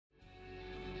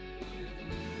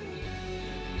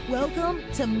Welcome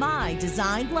to My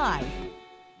Designed Life.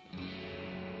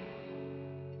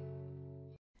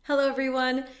 Hello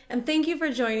everyone, and thank you for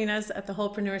joining us at the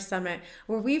Wholepreneur Summit,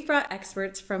 where we've brought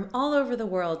experts from all over the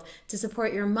world to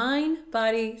support your mind,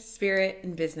 body, spirit,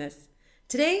 and business.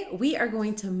 Today, we are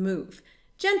going to move.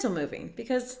 Gentle moving,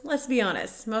 because let's be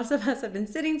honest, most of us have been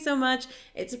sitting so much,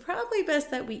 it's probably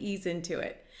best that we ease into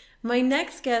it. My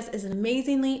next guest is an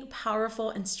amazingly powerful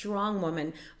and strong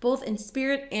woman, both in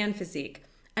spirit and physique.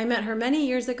 I met her many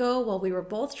years ago while we were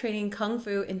both training Kung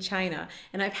Fu in China,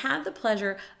 and I've had the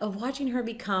pleasure of watching her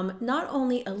become not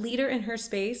only a leader in her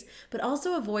space, but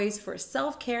also a voice for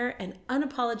self-care and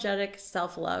unapologetic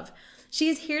self-love. She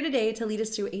is here today to lead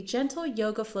us through a gentle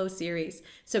yoga flow series.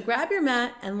 So grab your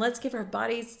mat and let's give our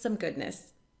bodies some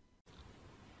goodness.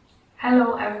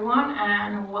 Hello everyone,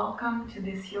 and welcome to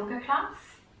this yoga class.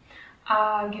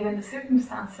 Given the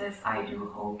circumstances, I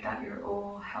do hope that you're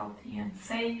all healthy and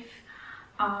safe.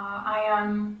 I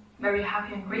am very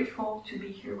happy and grateful to be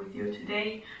here with you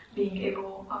today, being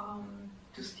able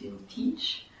to still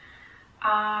teach.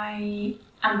 I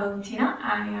am Valentina.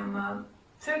 I am a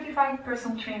certified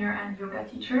personal trainer and yoga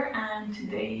teacher, and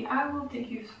today I will take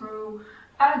you through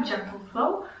a gentle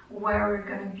flow where we're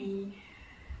going to be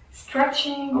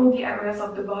stretching all the areas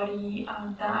of the body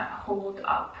that hold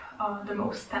up the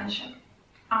most tension.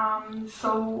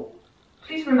 So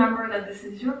please remember that this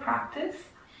is your practice,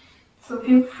 so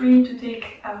feel free to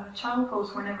take a child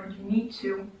pose whenever you need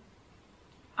to.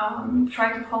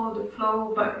 Try to follow the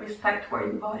flow, but respect where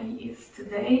your body is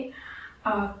today.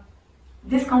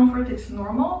 Discomfort is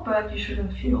normal, but you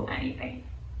shouldn't feel any pain.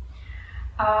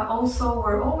 Also,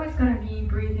 we're always going to be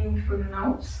breathing through the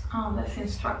nose, that's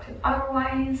instructed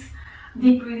otherwise.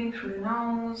 Deep breathing through the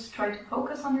nose, try to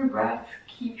focus on your breath,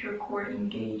 keep your core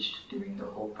engaged during the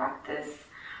whole practice,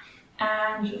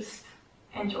 and just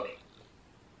enjoy.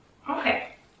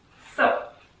 Okay, so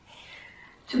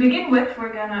to begin with,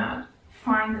 we're gonna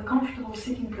find a comfortable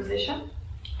sitting position.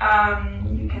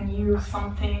 You can use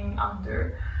something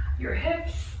under your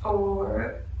hips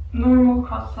or normal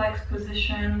cross-legs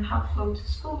position, half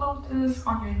lotus, full lotus,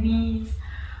 on your knees,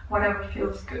 whatever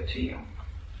feels good to you.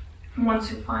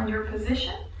 Once you find your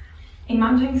position,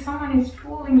 imagine someone is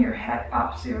pulling your head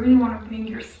up, so you really want to bring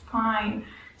your spine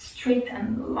straight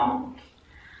and long.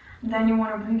 Then you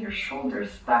want to bring your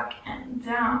shoulders back and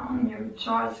down, your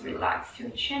jaw is relaxed, your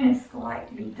chin is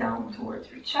slightly down towards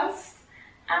your chest,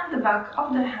 and the back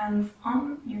of the hands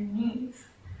on your knees.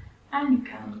 And you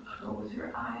can close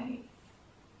your eyes.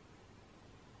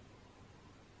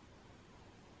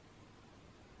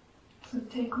 So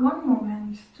take one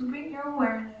moment to bring your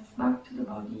awareness back to the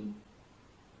body.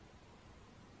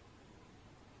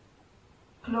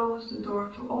 Close the door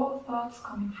to all thoughts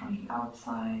coming from the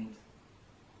outside.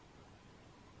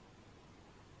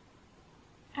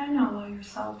 And allow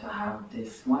yourself to have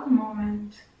this one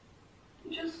moment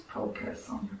to just focus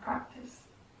on your practice.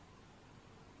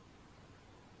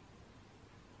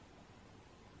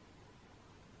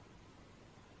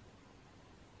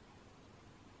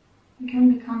 You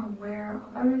can become aware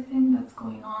of everything that's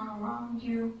going on around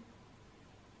you.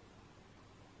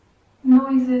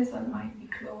 Noises that might be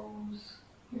close,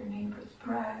 your neighbor's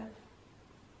breath,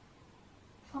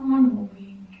 someone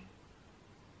moving,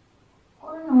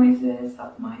 or noises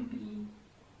that might be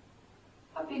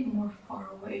a bit more far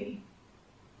away.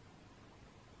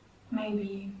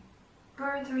 Maybe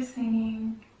birds are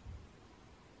singing,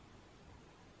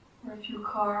 or a few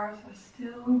cars are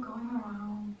still going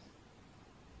around.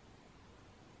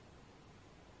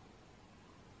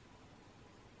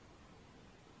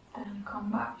 Then come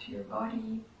back to your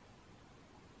body.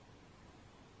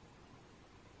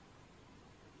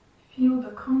 Feel the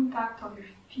contact of your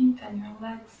feet and your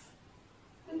legs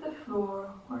with the floor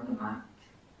or the mat.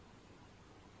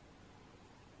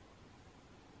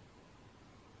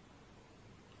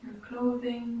 Your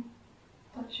clothing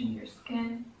touching your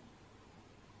skin.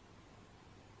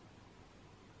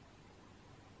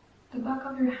 The back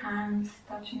of your hands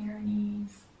touching your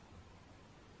knees.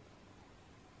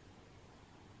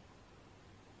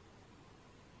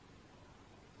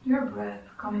 Your breath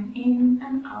coming in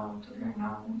and out of your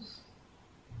nose.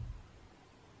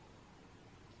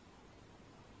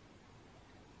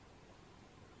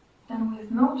 Then, with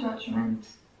no judgment,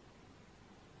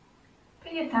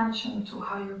 pay attention to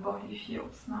how your body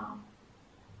feels now.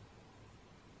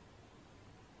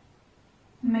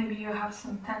 Maybe you have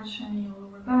some tension in your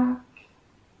lower back,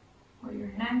 or your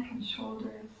neck and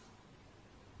shoulders.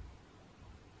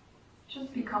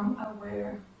 Just become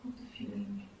aware of the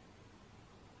feeling.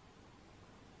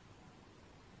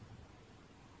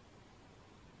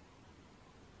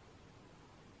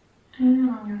 And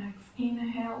on your next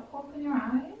Inhale, open your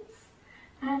eyes,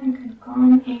 and you can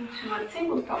come into a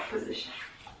tabletop position.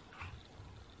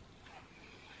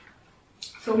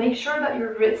 So make sure that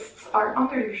your wrists are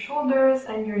under your shoulders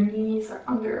and your knees are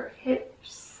under your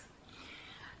hips.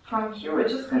 From here, we're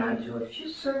just gonna do a few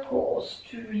circles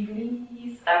to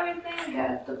release everything,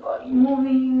 get the body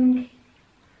moving.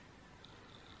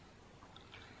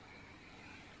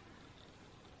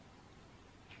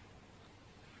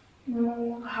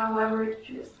 Move however it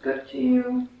feels good to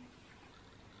you.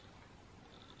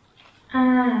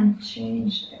 And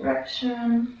change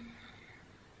direction.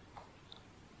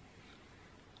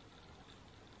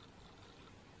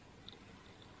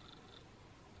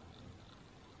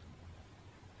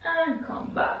 And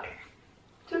come back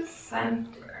to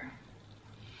center.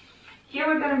 Here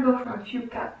we're gonna go for a few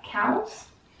cat cows.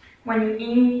 When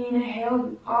you inhale,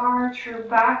 you arch your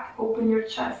back, open your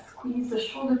chest, squeeze the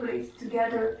shoulder blades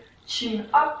together, chin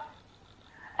up.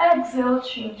 Exhale,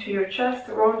 chin to your chest,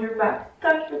 round your back,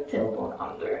 tuck your tailbone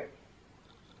under.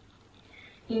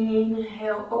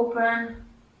 Inhale, open.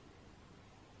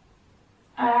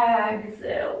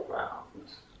 Exhale, round.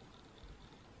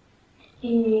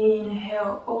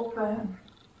 Inhale, open.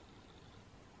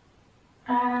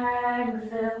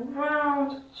 Exhale,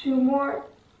 round. Two more.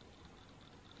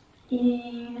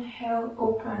 Inhale,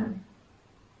 open.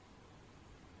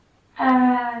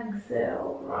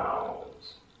 Exhale, round.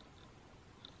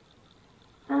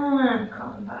 And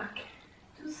come back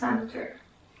to center.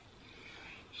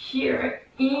 Here,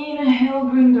 inhale,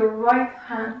 bring the right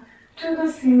hand to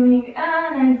the ceiling,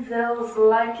 and exhale,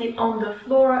 slide it on the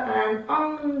floor and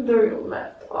under your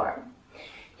left arm.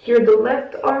 Here, the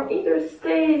left arm either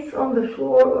stays on the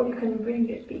floor or you can bring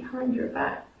it behind your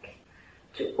back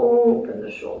to open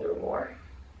the shoulder more.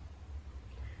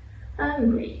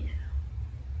 And breathe.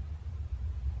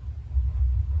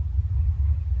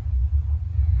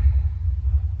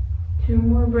 Two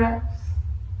more breaths.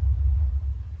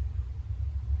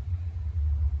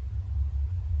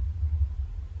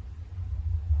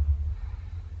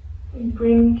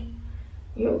 Bring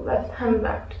your left hand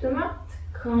back to the mat.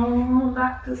 Come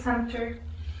back to center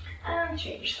and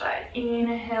change side.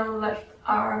 Inhale, left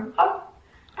arm up.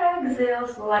 Exhale,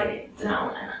 slide it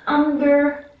down and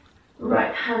under.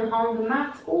 Right hand on the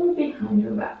mat or behind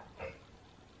your back.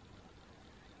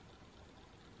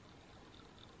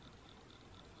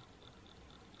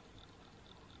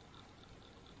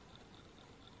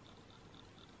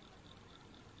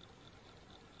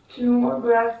 Two more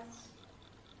breaths.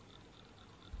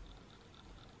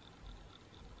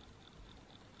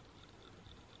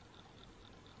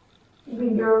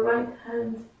 Bring your right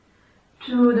hand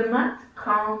to the mat,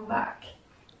 come back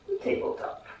to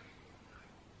tabletop.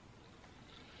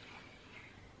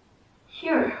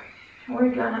 Here,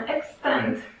 we're gonna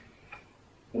extend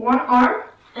one arm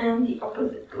and the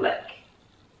opposite leg.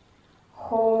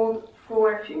 Hold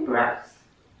for a few breaths.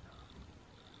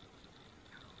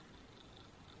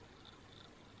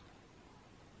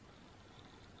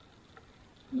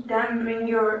 Then bring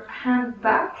your hand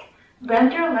back,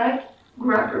 bend your leg,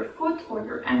 grab your foot or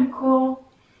your ankle,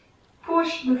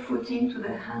 push the foot into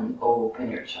the hand,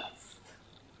 open your chest.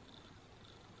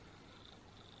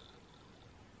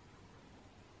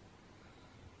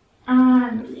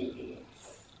 And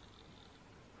release.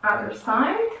 Other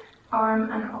side, arm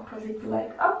and opposite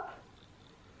leg up.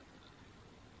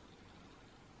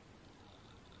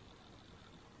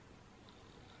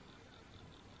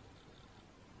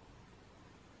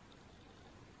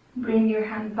 Bring your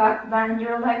hand back, bend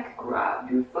your leg, grab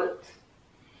your foot,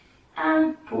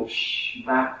 and push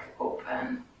back,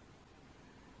 open.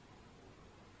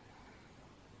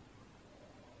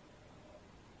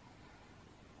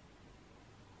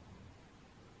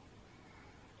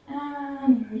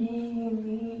 And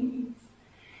release. You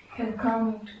can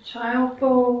come into child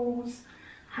pose,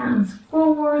 hands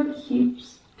forward,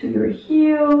 hips to your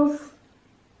heels.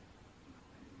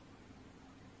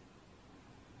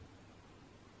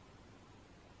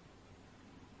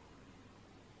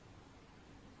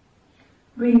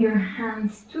 Bring your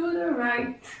hands to the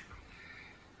right.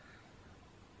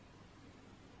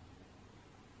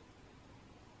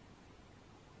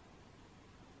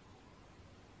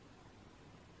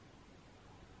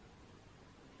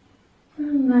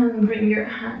 And then bring your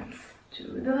hands to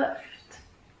the left.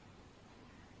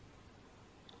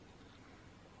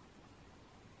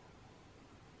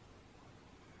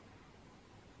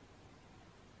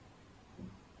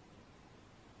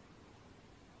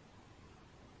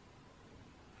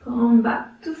 Come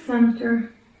back to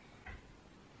center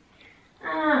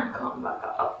and come back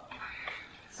up.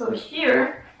 So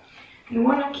here you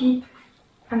want to keep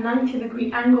a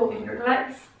 90-degree angle in your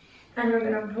legs. And you're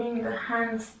going to bring the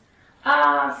hands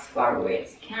as far away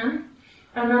as you can.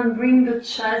 And then bring the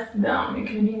chest down. You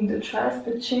can bring the chest,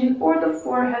 the chin, or the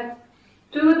forehead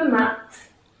to the mat.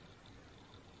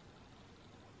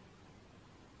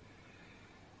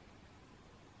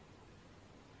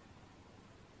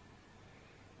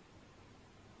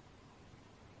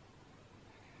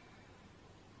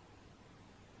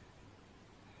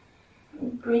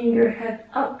 Bring your head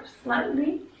up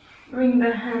slightly. Bring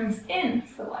the hands in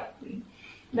slightly.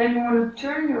 Then you want to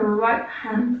turn your right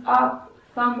hand up,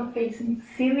 thumb facing the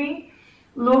ceiling.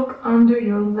 Look under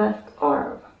your left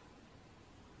arm.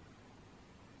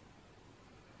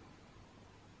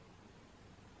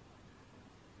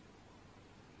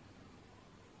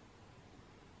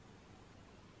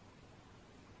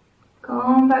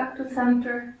 Come back to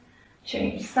center.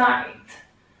 Change side.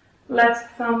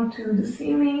 Left thumb to the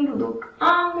ceiling. Look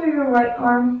under your right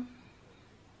arm.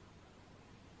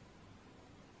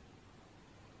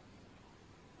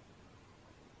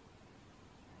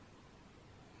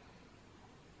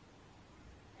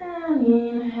 And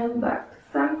inhale back to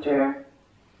center.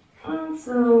 And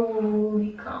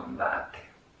slowly come back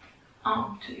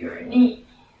onto your knees.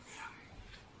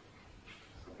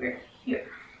 So we're here.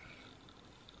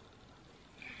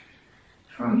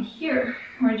 From here,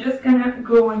 we're just gonna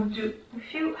go and do a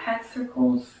few head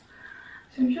circles.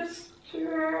 So just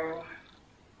turn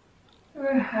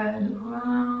your head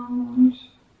around.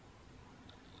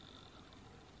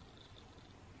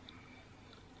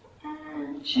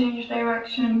 And change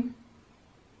direction.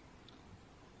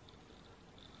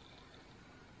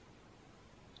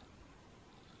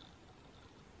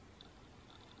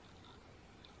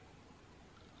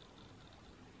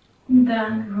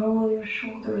 Then roll your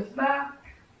shoulders back.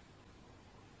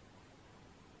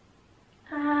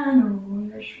 And roll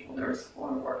your shoulders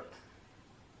forward.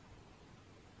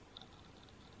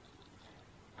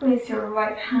 Place your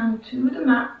right hand to the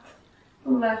mat,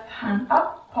 left hand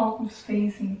up, palms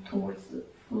facing towards the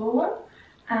floor,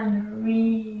 and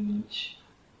reach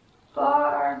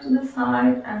far to the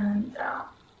side and down.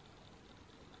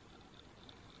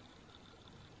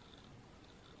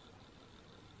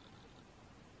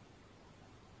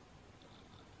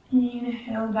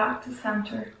 Inhale back to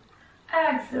center.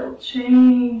 Exhale,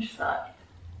 change side.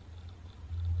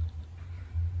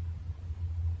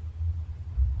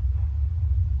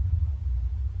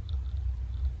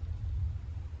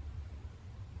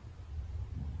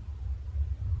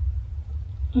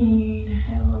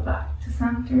 Inhale back to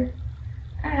center.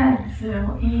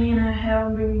 Exhale, inhale,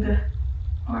 bring the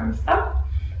arms up.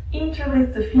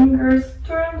 Interlace the fingers,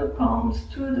 turn the palms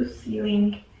to the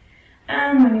ceiling.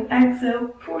 And when you exhale,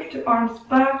 push the arms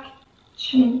back.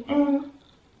 Chin in,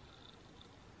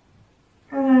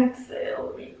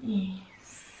 exhale, release.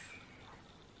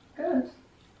 Good.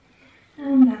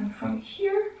 And then from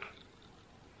here,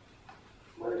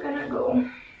 we're gonna go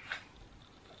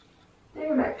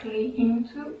directly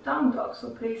into down dog. So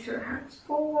place your hands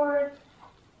forward,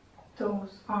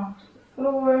 toes onto the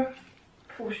floor,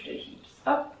 push the hips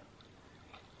up,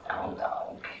 down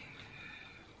dog.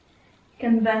 You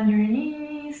can bend your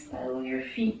knees, pedal your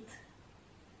feet.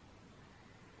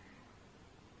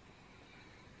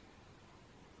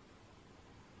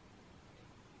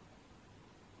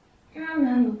 And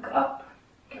then look up,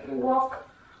 you can walk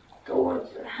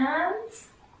towards your hands,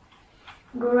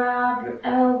 grab your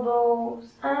elbows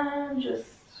and just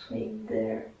swing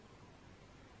there.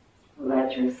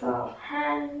 Let yourself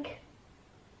hang.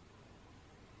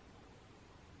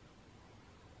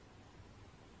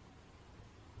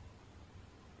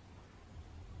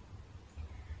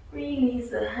 Release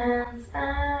the hands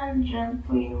and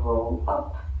gently roll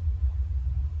up.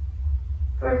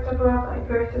 Vertebra by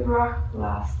vertebra,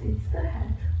 last is the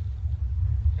head.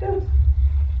 Good.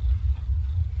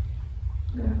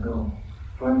 I'm gonna go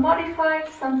for a modified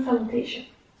sun salutation.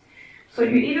 So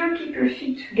you either keep your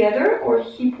feet together or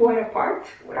hip wide apart,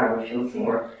 whatever feels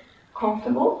more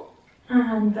comfortable.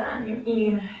 And then you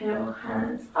inhale,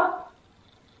 hands up.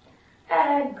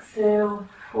 Exhale,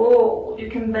 fold. You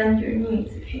can bend your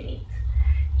knees if you need.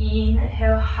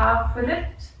 Inhale, half a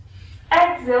lift.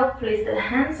 Exhale, place the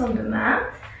hands on the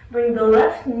mat. Bring the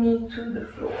left knee to the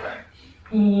floor.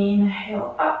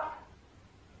 Inhale, up.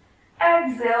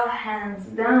 Exhale, hands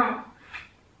down.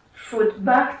 Foot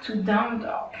back to down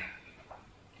dog.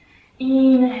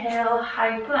 Inhale,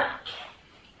 high plank.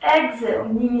 Exhale,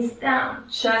 knees down,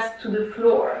 chest to the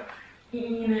floor.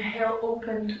 Inhale,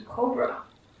 open to cobra.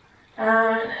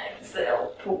 And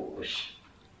exhale, push.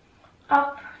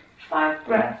 Up, 5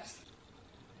 breaths.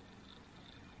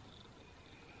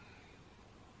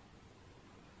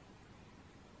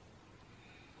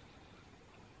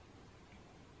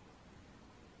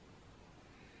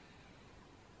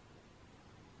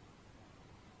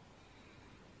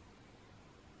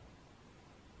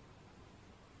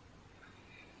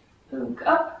 look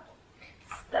up,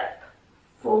 step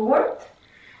forward,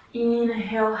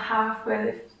 inhale, halfway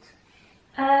lift,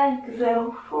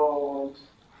 exhale, fold,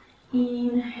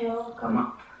 inhale, come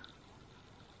up,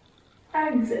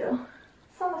 exhale,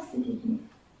 Samasthiti.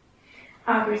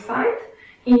 Other side,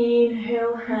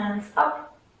 inhale, hands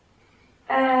up,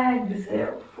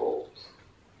 exhale, fold,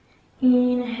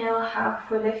 inhale,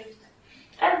 halfway lift,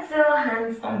 exhale,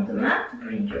 hands on the mat,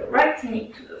 bring your right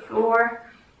knee to the floor,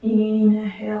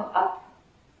 inhale, up,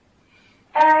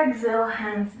 exhale,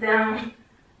 hands down,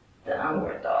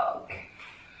 downward dog,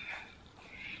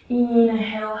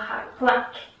 inhale, high plank,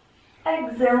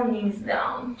 exhale, knees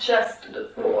down, chest to the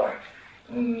floor,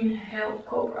 inhale,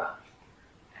 cobra,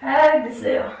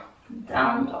 exhale,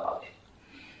 down dog,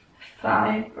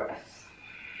 5 breaths.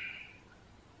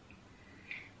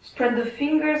 Spread the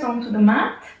fingers onto the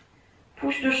mat,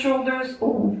 push the shoulders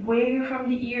away from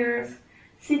the ears,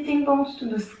 sitting bones to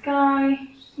the sky,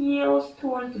 heels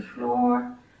towards the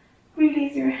floor,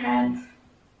 release your head,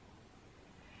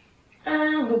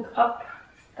 and look up,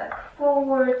 step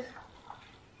forward,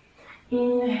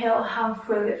 inhale,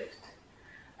 halfway lift,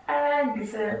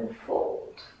 exhale,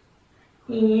 fold,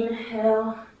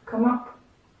 inhale, come up,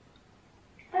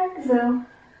 exhale,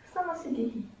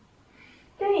 Samasthiti.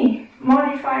 Okay,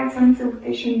 modified sun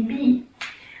salutation B.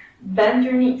 Bend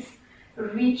your knees,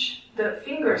 reach the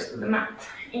fingers to the mat,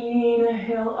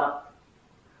 inhale up,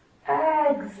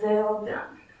 exhale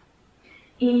down,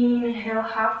 inhale,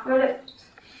 halfway lift,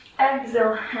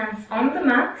 exhale, hands on the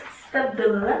mat, step the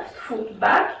left foot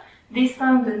back, this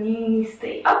time the knees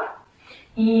stay up,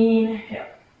 inhale,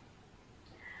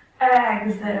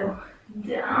 exhale,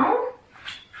 down,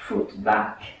 foot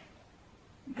back,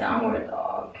 downward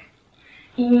dog,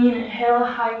 inhale,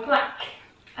 high plank,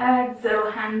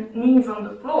 exhale, knees on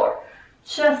the floor,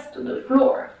 chest to the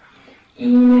floor,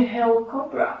 inhale,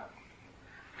 cobra,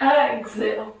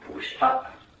 exhale, push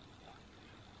up,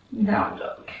 down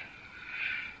dog.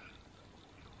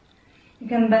 You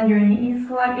can bend your knees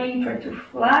slightly, try to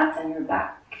flatten your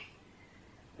back.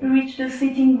 Reach the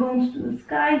sitting bones to the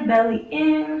sky, belly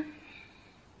in.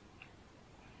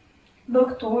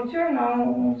 Look towards your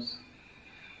nose.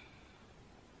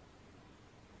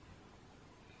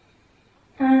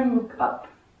 And look up.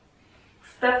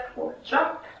 Step or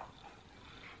jump.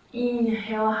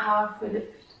 Inhale, halfway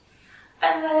lift.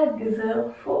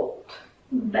 Exhale, fold.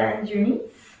 Bend your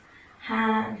knees.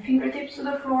 Hand, fingertips to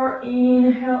the floor.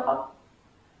 Inhale, up.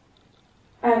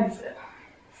 Exhale.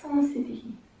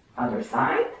 Samasthiti. Other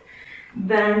side.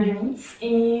 Bend your knees.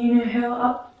 Inhale,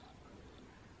 up.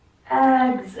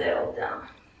 Exhale, down.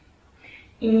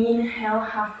 Inhale,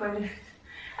 halfway lift.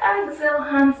 Exhale,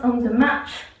 hands on the mat.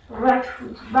 Right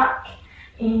foot back.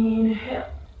 Inhale.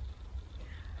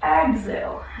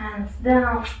 Exhale, hands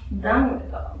down, downward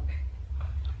dog.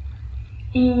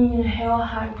 Inhale,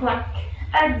 high plank.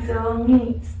 Exhale,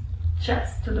 knees,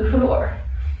 chest to the floor.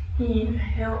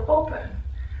 Inhale, open.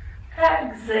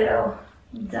 Exhale,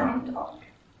 down dog.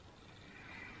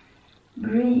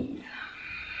 Breathe.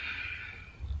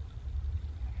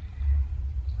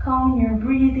 Calm your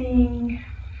breathing.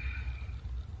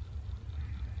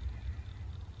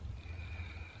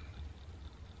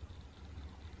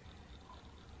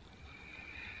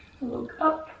 Look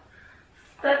up,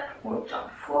 step or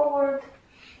jump forward,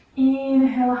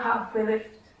 inhale, halfway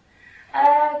lift,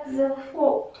 exhale,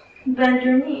 fold, bend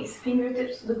your knees,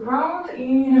 fingertips to the ground,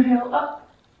 inhale,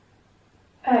 up,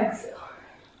 exhale,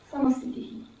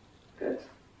 Samasthiti, good.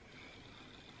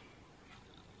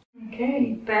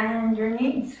 Okay, bend your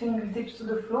knees, fingertips to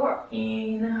the floor,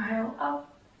 inhale,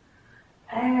 up,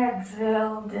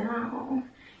 exhale, down,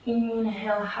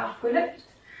 inhale, halfway lift,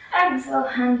 exhale,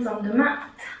 hands on the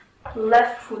mat.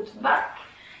 Left foot back,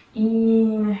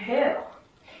 inhale.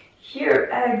 Here,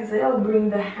 exhale,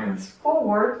 bring the hands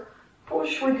forward,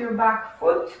 push with your back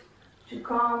foot to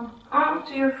come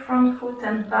onto your front foot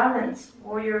and balance,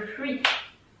 warrior 3.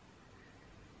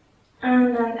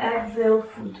 And then exhale,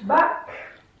 foot back,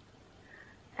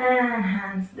 and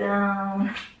hands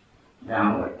down,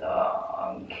 downward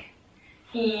dog.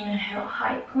 Inhale,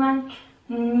 high plank,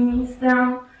 knees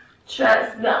down,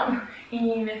 chest down,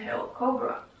 inhale,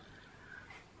 cobra.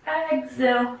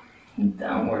 Exhale,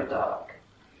 downward dog,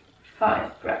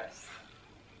 5 breaths.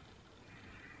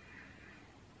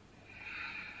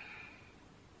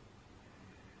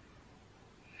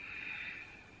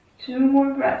 Two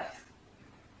more breaths.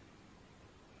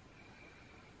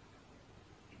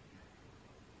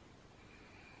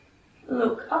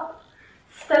 Look up,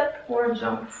 step or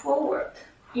jump forward.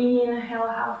 Inhale,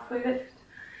 halfway lift.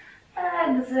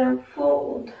 Exhale,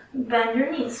 fold. Bend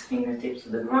your knees, fingertips to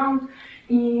the ground.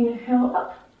 Inhale,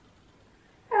 up.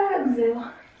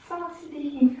 Exhale.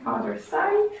 Samasthiti, other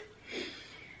side.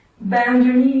 Bend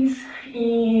your knees.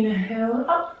 Inhale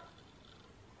up.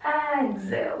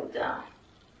 Exhale down.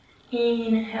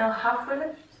 Inhale, halfway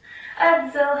lift.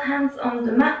 Exhale, hands on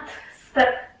the mat.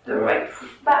 Step the right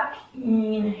foot back.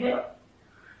 Inhale.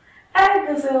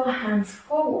 Exhale, hands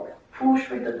forward. Push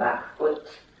with the back foot.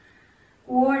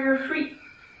 Warrior three.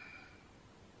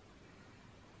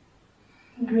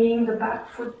 Bring the back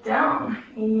foot down.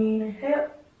 Inhale.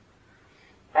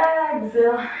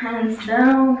 Exhale, hands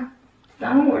down.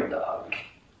 Downward dog.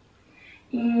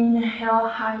 Inhale,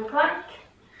 high plank.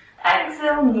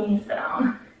 Exhale, knees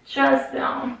down. Chest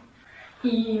down.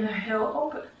 Inhale,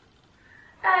 open.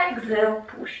 Exhale,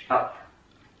 push up.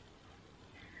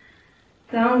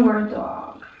 Downward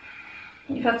dog.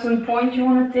 If at some point you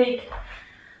want to take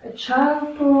a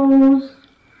child pose,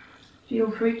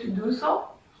 feel free to do so.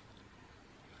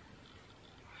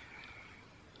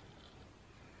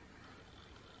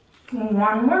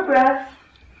 One more breath.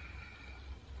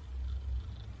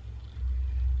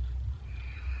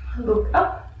 Look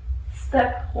up,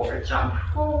 step or jump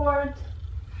forward.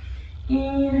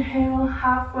 Inhale,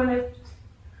 halfway lift.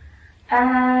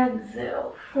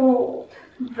 Exhale, fold.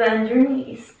 Bend your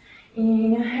knees.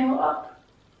 Inhale up.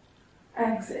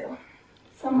 Exhale.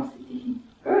 Samasthiti.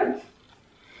 Good.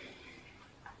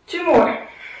 Two more.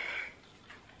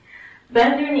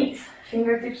 Bend your knees.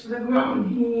 Fingertips to the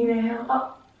ground. Inhale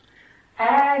up.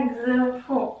 Exhale,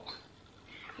 fold.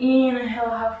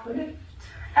 Inhale, halfway lift.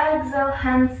 Exhale,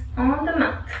 hands on the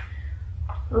mat.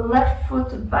 Left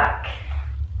foot back.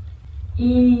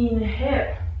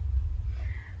 Inhale.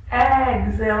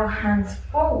 Exhale, hands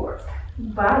forward.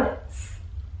 Balance.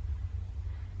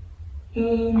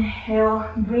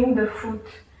 Inhale, bring the foot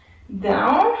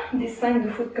down. Descend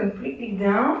the foot completely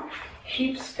down.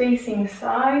 Hips facing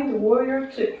side,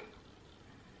 warrior two.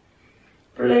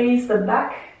 Place the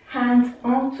back hand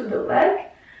onto the leg.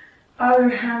 Other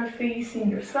hand facing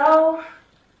yourself.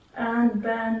 And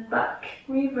bend back.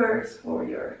 Reverse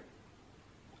warrior.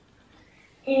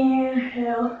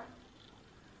 Inhale.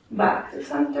 Back to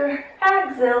center.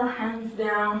 Exhale, hands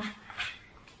down.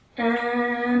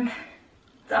 And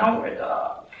downward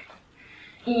dog.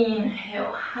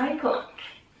 Inhale, high plank.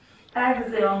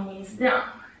 Exhale, knees down.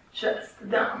 Chest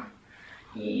down.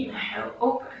 Inhale,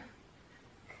 open.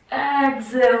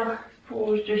 Exhale,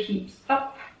 push the hips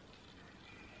up.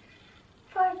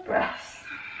 5 breaths.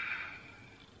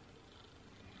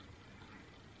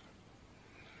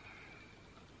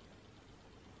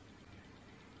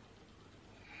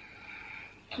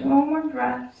 Two more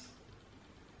breaths.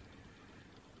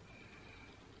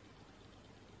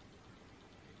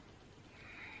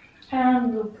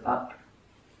 And look up.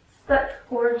 Step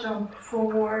or jump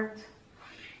forward.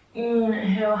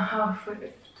 Inhale, halfway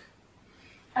lift.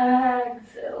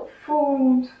 Exhale,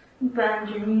 fold. Bend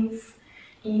your knees.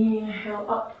 Inhale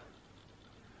up.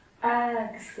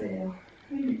 Exhale,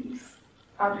 release.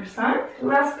 Other side.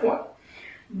 Last one.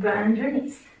 Bend your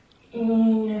knees.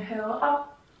 Inhale up.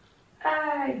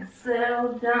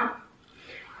 Exhale, down.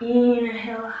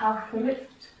 Inhale, halfway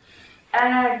lift.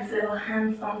 Exhale,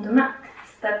 hands on the mat.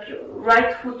 Step your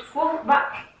right foot forward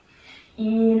back.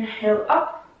 Inhale,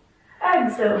 up.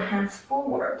 Exhale, hands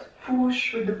forward.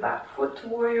 Push with the back foot,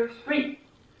 warrior three.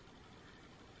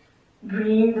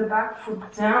 Bring the back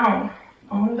foot down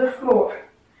on the floor.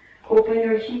 Open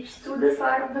your hips to the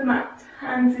side of the mat.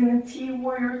 Hands in a T,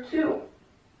 warrior two.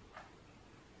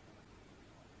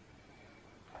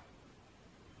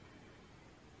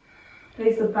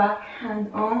 Place the back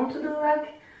hand onto the leg.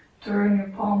 Turn your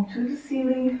palm to the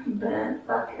ceiling. Bend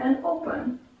back and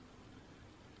open.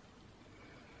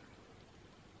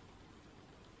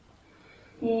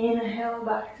 Inhale,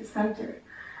 back to center.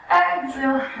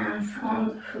 Exhale, hands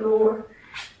on the floor.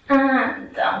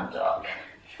 And down dog.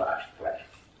 5 breaths.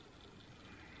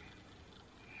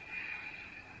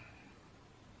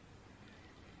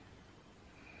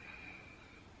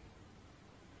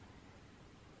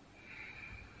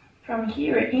 From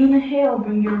here, inhale,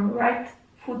 bring your right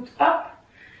foot up.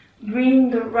 Bring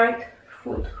the right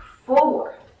foot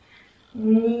forward.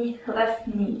 Left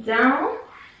knee down.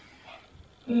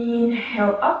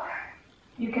 Inhale up.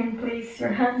 You can place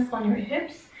your hands on your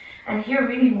hips. And here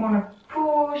really want to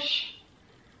push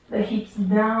the hips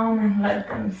down and let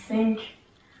them sink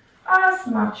as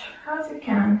much as you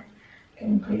can. You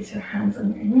can place your hands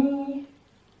on your knee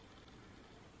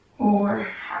or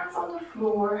hands on the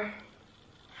floor.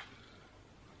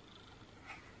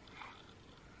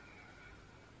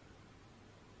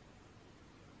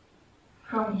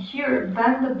 From here,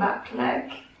 bend the back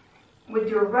leg. With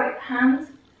your right hand,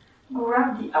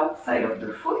 grab the outside of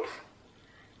the foot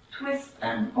twist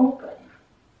and open.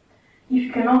 If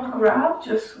you cannot grab,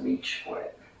 just reach for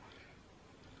it.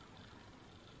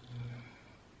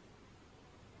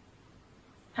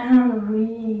 And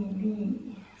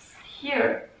release.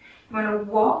 Here, you want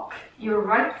to walk your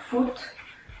right foot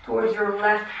towards your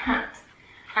left hand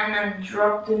and then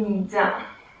drop the knee down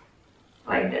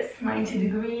like this, 90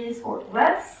 degrees or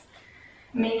less.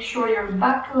 Make sure your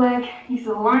back leg is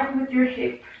aligned with your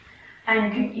hip, and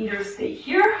you can either stay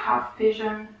here, half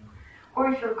pigeon,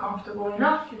 or if you're comfortable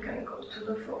enough, you can go to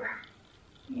the floor.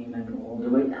 You can go all the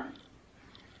way down.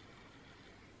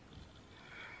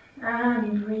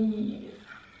 And breathe.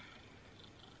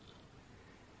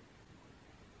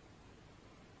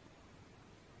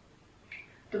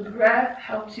 The breath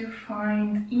helps you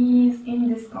find ease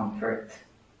in discomfort.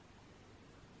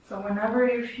 So whenever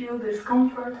you feel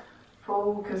discomfort,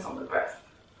 focus on the breath.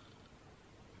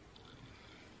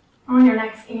 On your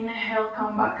next inhale,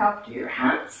 come back up to your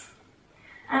hands.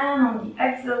 And on the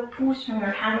exhale, push from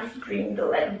your hands, bring the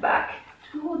leg back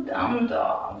to down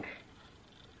dog.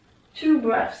 2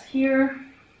 breaths here.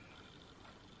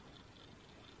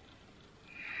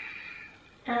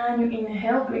 And you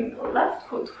inhale, bring the left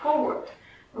foot forward.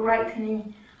 Right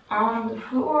knee on the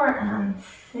floor and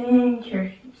sink your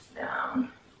hips down.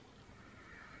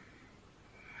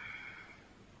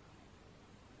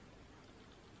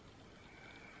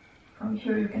 From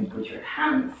here you can put your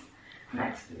hands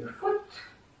next to your foot.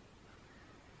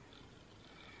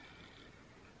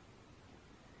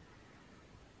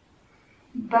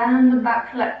 Bend the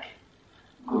back leg.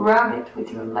 Grab it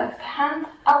with your left hand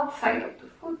outside of the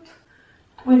foot.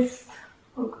 Twist,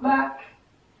 look back.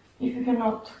 If you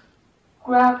cannot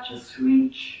grab, just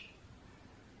reach.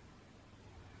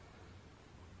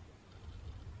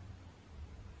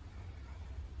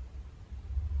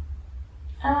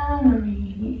 And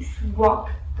release. Walk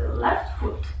the left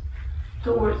foot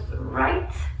towards the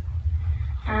right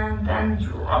and then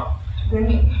drop the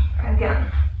knee.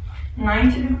 Again,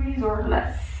 90 degrees or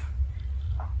less.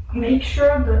 Make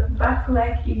sure the back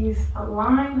leg is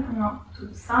aligned and not to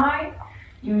the side.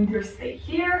 You either stay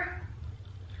here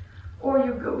or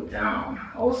you go down.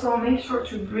 Also make sure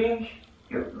to bring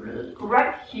your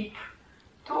right hip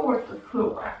towards the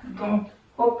floor. Don't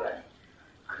open,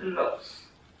 close.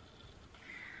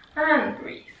 And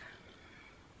breathe.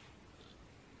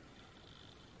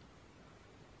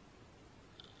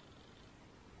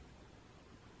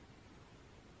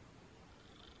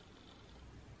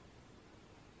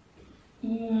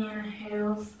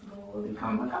 Inhale, slowly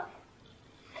come back up.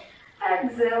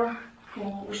 Exhale,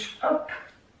 push up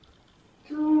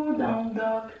to down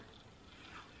dog.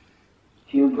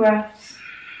 Few breaths.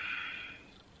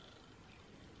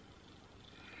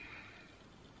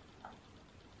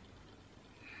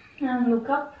 And look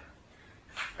up.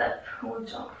 Step or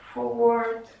jump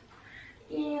forward.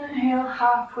 Inhale,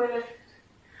 halfway lift.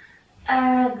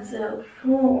 Exhale,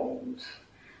 fold.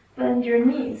 Bend your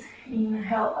knees.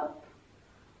 Inhale up.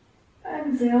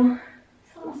 Exhale,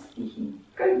 Samastiki.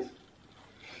 Good.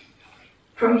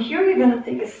 From here, you're going to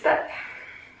take a step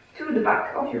to the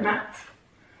back of your mat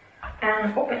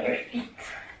and open your feet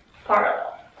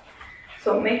parallel.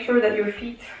 So make sure that your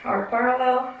feet are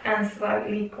parallel and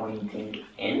slightly pointing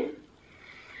in.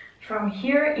 From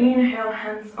here, inhale,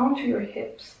 hands onto your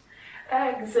hips.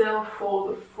 Exhale,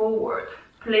 fold forward.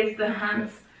 Place the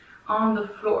hands on the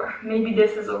floor. Maybe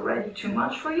this is already too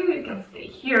much for you. You can stay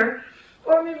here.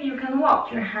 Or maybe you can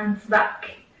walk your hands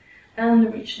back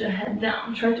and reach the head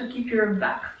down. Try to keep your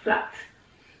back flat.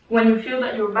 When you feel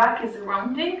that your back is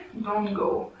rounding, don't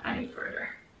go any further.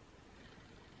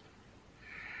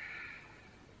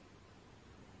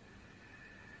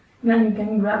 Then you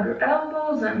can grab your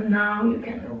elbows and now you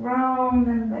can round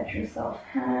and let yourself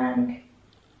hang.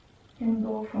 You can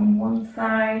go from one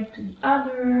side to the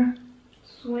other,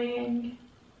 swing.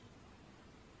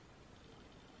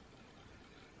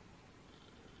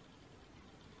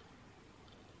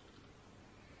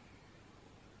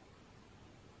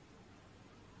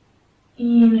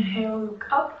 Inhale, look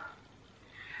up.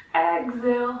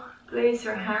 Exhale, place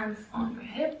your hands on your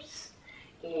hips.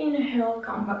 Inhale,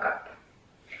 come back up.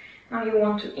 Now you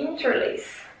want to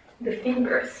interlace the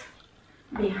fingers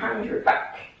behind your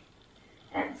back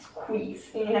and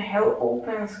squeeze. Inhale,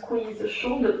 open, squeeze the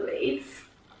shoulder blades.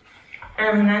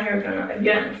 And then you're gonna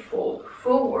again fold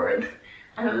forward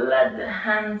and let the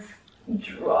hands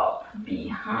drop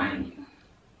behind you.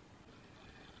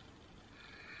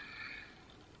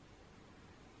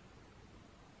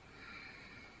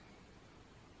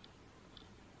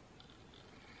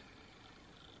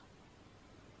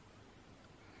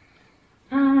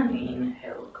 And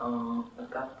inhale, come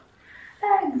back up.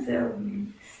 Exhale,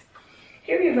 release.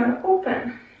 Here you're going to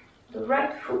open the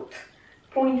right foot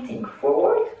pointing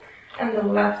forward and the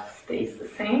left stays the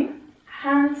same.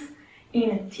 Hands in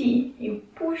a T, you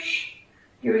push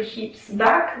your hips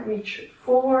back, reach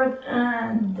forward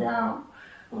and down.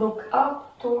 Look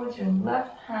up towards your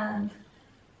left hand,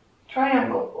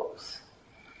 triangle pose.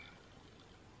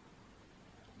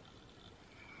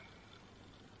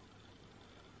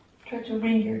 Try to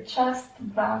bring your chest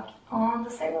back on the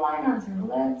same line as your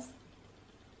legs.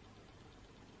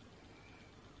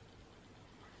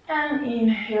 And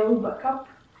inhale, back up,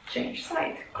 change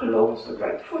side. Close the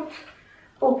right foot,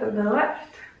 open the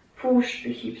left, push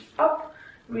the hips up,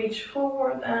 reach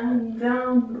forward and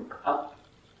down, look up.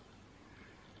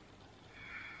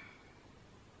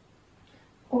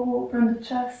 Open the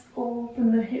chest,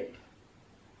 open the hip.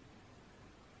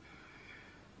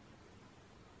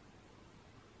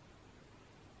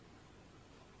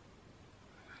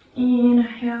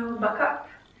 Inhale, back up.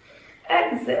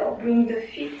 Exhale, bring the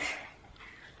feet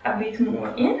a bit more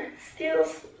in, still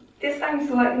this time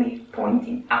slightly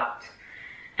pointing out.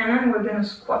 And then we're going to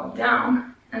squat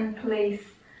down and place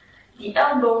the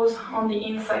elbows on the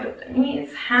inside of the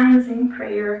knees, hands in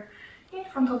prayer in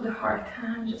front of the heart,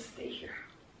 and just stay here.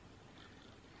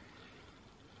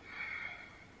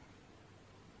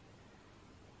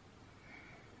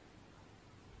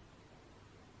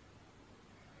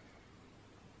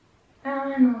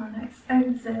 And on the next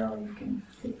exhale, you can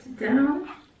sit down.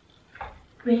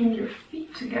 Bring your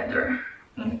feet together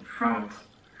in front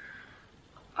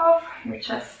of your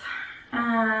chest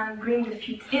and bring the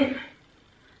feet in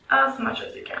as much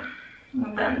as you can.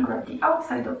 And then grab the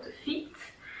outside of the feet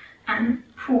and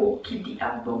pull. Keep the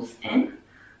elbows in.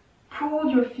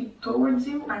 Pull your feet towards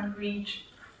you and reach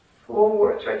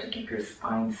forward. Try to keep your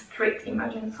spine straight.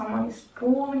 Imagine someone is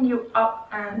pulling you up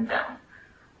and down.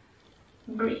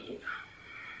 Breathe.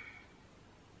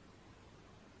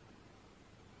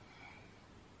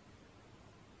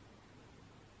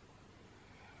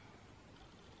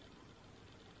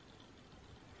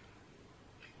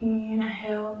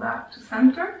 Inhale, back to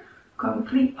center.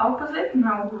 Complete opposite.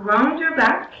 Now round your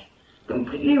back.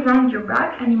 Completely round your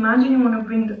back. And imagine you want to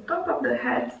bring the top of the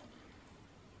head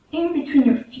in between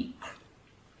your feet.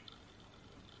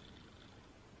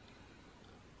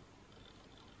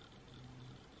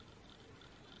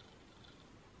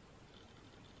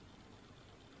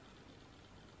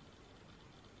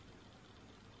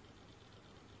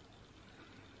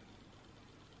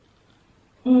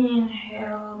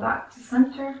 Inhale, back to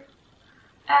center.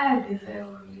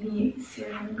 Exhale, release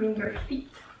here and bring your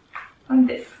feet like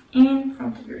this in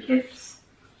front of your hips.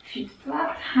 Feet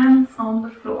flat, hands on the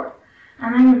floor.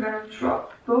 And then you're going to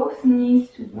drop both knees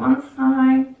to one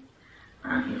side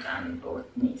and then both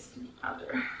knees to the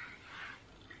other.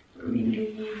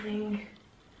 Releasing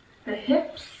the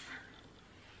hips.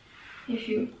 If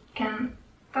you can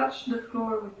touch the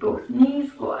floor with both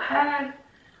knees, go ahead.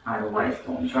 Otherwise,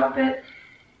 don't drop it.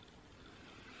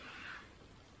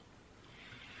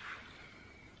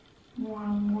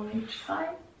 One more each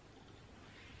side.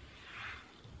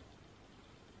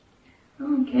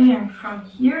 Okay, and from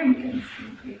here you can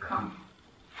simply come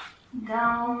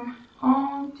down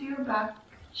onto your back,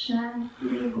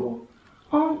 gently go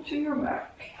onto your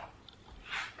back.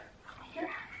 Here.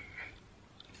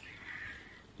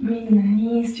 Bring the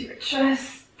knees to your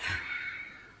chest.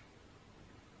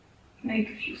 Make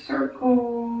a few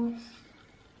circles.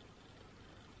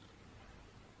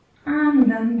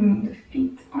 And then bring the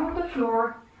feet on the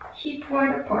floor, hip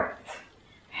wide apart,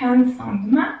 hands on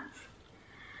the mat.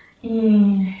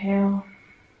 Inhale.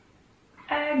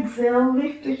 Exhale,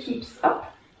 lift the hips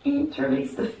up,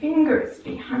 interlace the fingers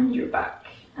behind your back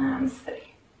and stay.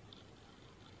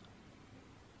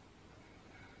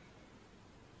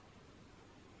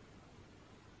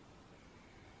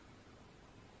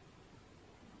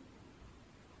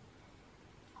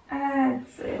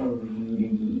 Exhale,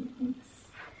 release.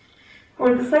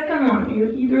 For the second one,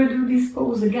 you either do this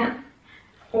pose again,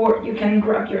 or you can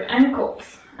grab your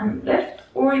ankles and lift,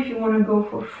 or if you want to go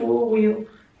for full wheel,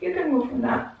 you can go for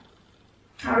that.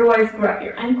 Otherwise, grab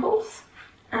your ankles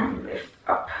and lift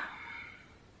up.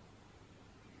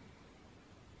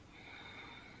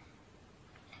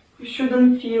 You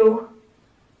shouldn't feel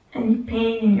any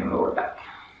pain in your lower back.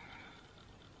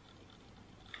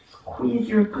 Squeeze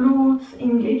your glutes,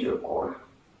 engage your core.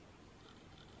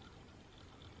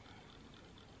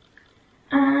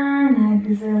 And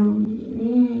exhale,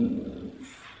 knees.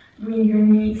 Bring your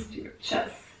knees to your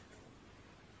chest.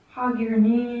 Hug your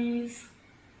knees.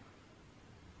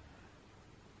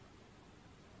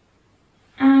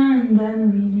 And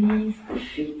then release the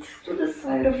feet to the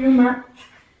side of your mat.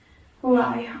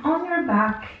 Lie on your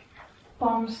back.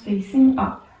 palms facing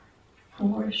up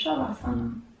for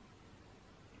Shavasana.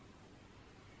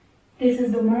 This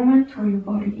is the moment where your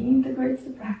body integrates the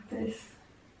practice.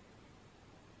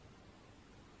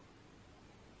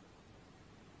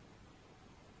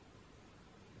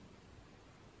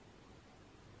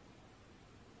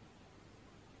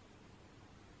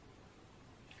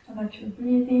 Let your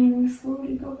breathing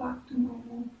slowly go back to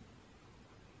normal.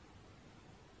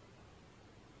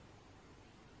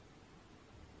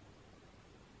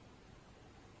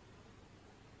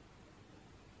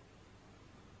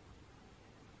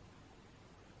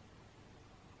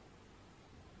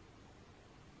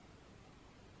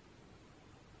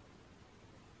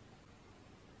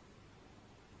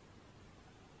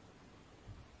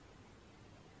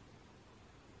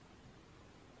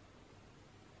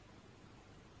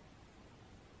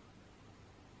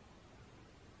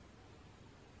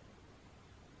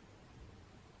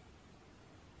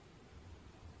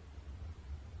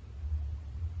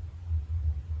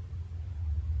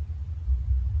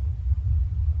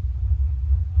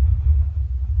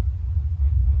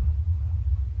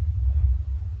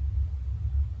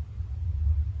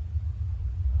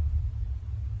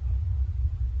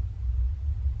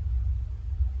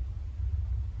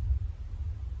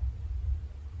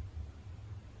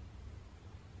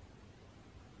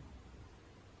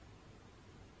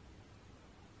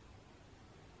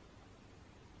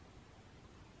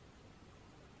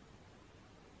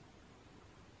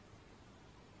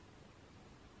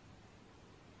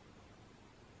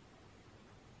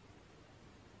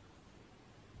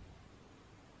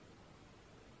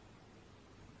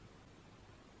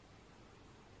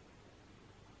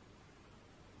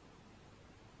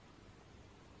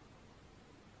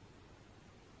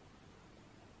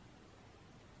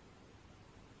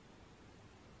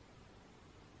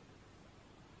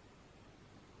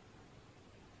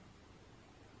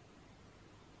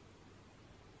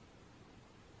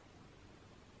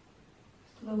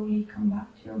 Slowly come back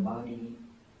to your body.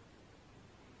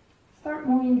 Start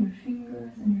moving your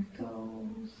fingers and your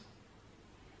toes.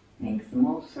 Make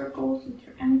small circles with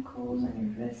your ankles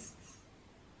and your wrists.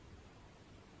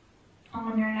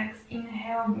 On your next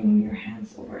inhale, bring your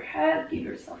hands overhead. Give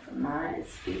yourself a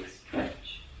nice big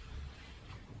stretch.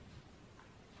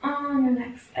 On your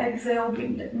next exhale,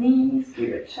 bring the knees to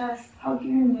your chest. Hug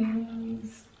your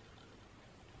knees.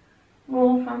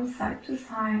 Roll from side to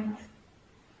side.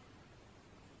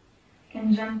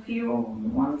 Can gently roll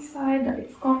on one side that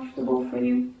is comfortable for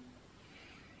you.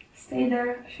 Stay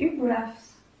there a few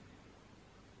breaths.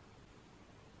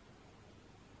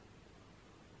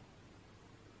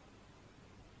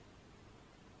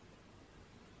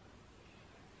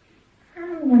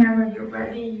 And whenever you're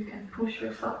ready, you can push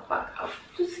yourself back up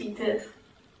to seated.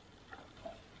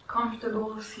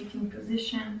 Comfortable seating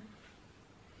position.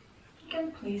 You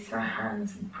can place your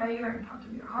hands in prayer in front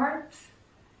of your heart.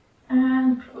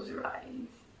 And close your eyes.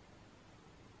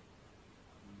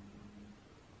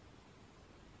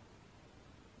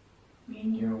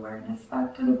 Bring your awareness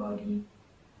back to the body.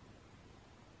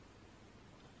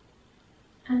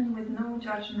 And with no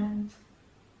judgment,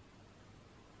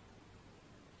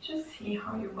 just see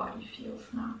how your body feels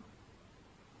now.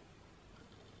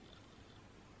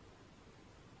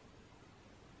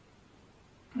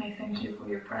 I thank you for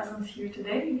your presence here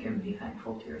today. You can be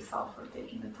thankful to yourself for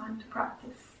taking the time to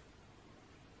practice.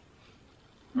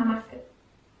 Namaste.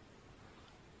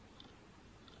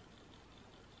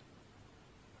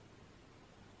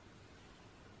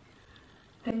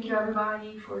 Thank you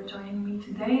everybody for joining me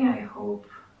today. I hope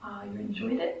you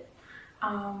enjoyed it.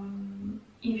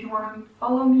 If you want to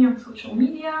follow me on social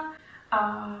media,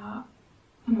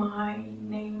 my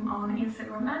name on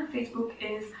Instagram and Facebook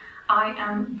is I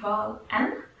am Val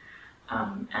N.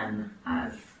 N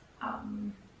as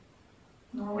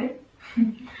Norway.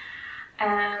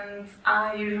 And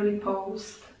I usually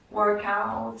post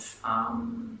workouts,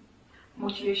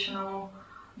 motivational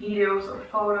videos or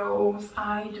photos.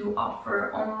 I do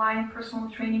offer online personal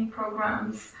training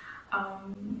programs.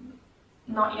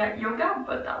 Not yet yoga,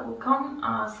 but that will come.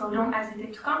 So don't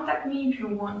hesitate to contact me if you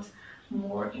want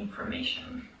more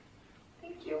information.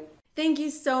 Thank you. Thank you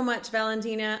so much,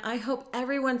 Valentina. I hope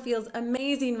everyone feels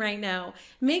amazing right now.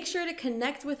 Make sure to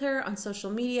connect with her on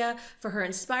social media for her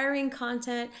inspiring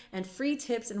content and free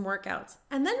tips and workouts,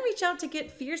 and then reach out to get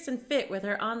fierce and fit with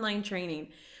her online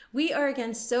training. We are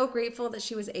again so grateful that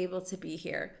she was able to be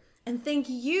here. And thank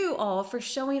you all for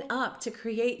showing up to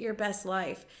create your best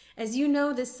life. As you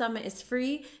know, this summit is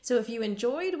free, so if you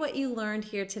enjoyed what you learned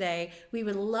here today, we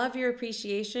would love your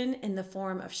appreciation in the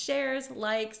form of shares,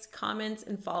 likes, comments,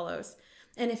 and follows.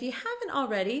 And if you haven't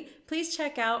already, please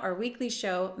check out our weekly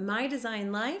show, My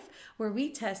Design Life, where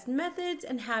we test methods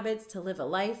and habits to live a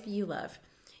life you love.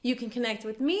 You can connect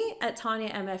with me at Tanya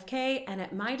MFK and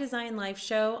at My Design Life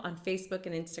Show on Facebook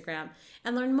and Instagram,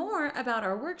 and learn more about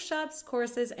our workshops,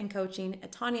 courses, and coaching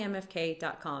at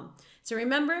TanyaMFK.com. So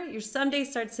remember, your someday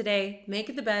starts today. Make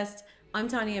it the best. I'm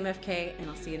Tanya MFK, and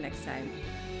I'll see you next time.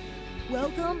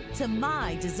 Welcome to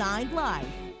My Designed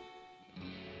Life.